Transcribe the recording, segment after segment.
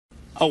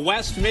A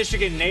West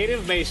Michigan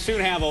native may soon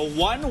have a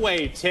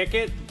one-way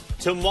ticket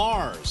to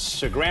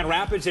Mars. A Grand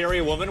Rapids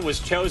area woman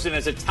was chosen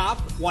as a top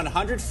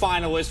 100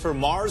 finalist for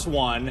Mars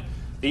 1,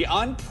 the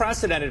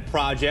unprecedented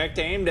project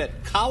aimed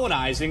at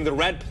colonizing the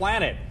Red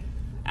Planet.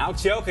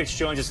 Alex Jokic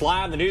joins us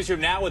live in the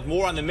newsroom now with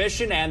more on the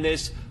mission and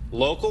this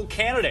local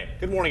candidate.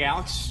 Good morning,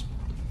 Alex.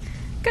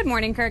 Good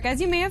morning, Kirk. As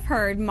you may have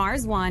heard,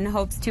 Mars 1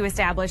 hopes to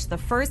establish the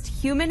first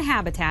human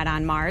habitat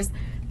on Mars,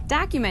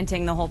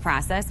 documenting the whole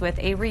process with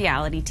a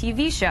reality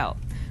TV show.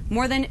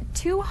 More than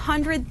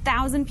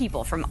 200,000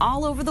 people from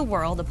all over the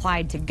world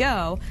applied to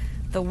go.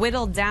 The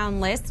whittled down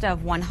list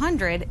of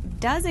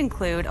 100 does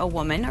include a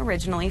woman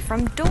originally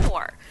from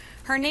Dorr.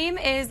 Her name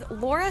is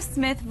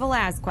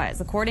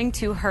Smith-Velazquez. According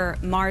to her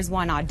Mars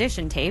 1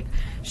 audition tape,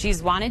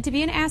 she's wanted to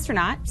be an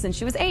astronaut since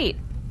she was 8.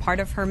 Part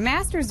of her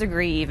master's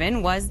degree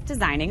even was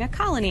designing a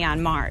colony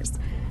on Mars.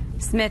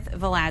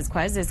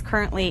 Smith-Velazquez is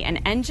currently an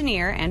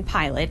engineer and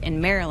pilot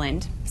in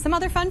Maryland. Some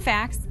other fun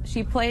facts: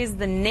 she plays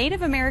the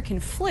Native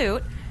American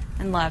flute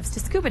and loves to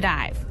scuba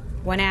dive.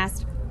 When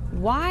asked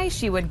why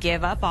she would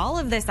give up all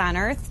of this on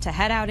Earth to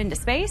head out into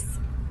space,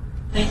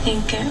 I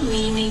think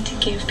we need to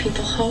give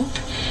people hope,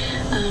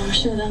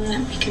 show them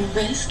that we can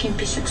risk and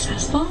be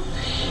successful,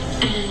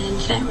 and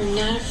that we're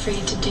not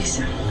afraid to do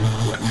so.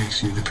 What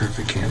makes you the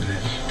perfect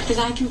candidate? Because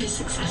I can be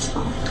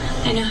successful.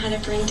 I know how to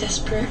bring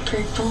disparate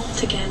people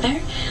together.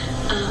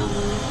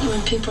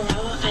 When people are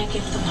out, I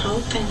give them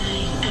hope, and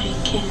I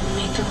can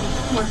make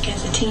them work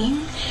as a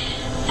team.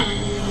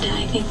 And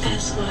I think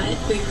that's what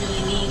we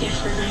really need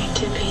if we're going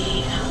to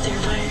be out there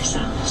by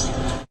ourselves.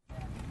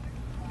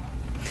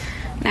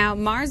 Now,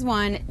 Mars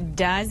 1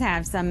 does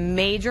have some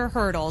major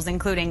hurdles,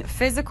 including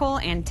physical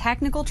and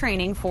technical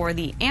training for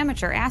the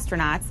amateur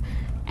astronauts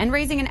and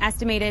raising an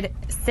estimated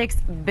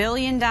 $6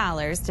 billion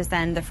to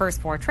send the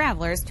first 4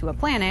 travelers to a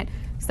planet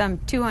some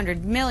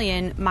 200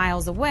 million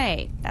miles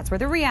away. That's where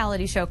the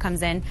reality show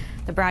comes in.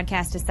 The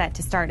broadcast is set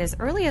to start as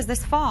early as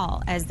this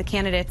fall as the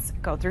candidates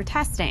go through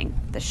testing.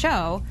 The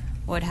show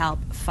would help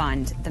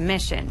fund the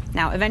mission.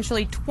 Now,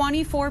 eventually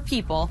 24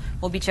 people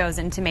will be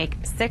chosen to make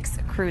 6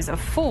 crews of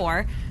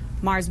 4.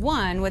 Mars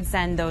 1 would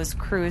send those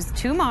crews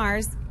to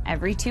Mars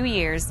every 2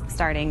 years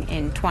starting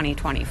in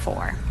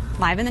 2024.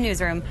 Live in the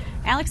newsroom,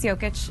 Alex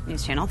Jokic,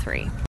 News Channel 3.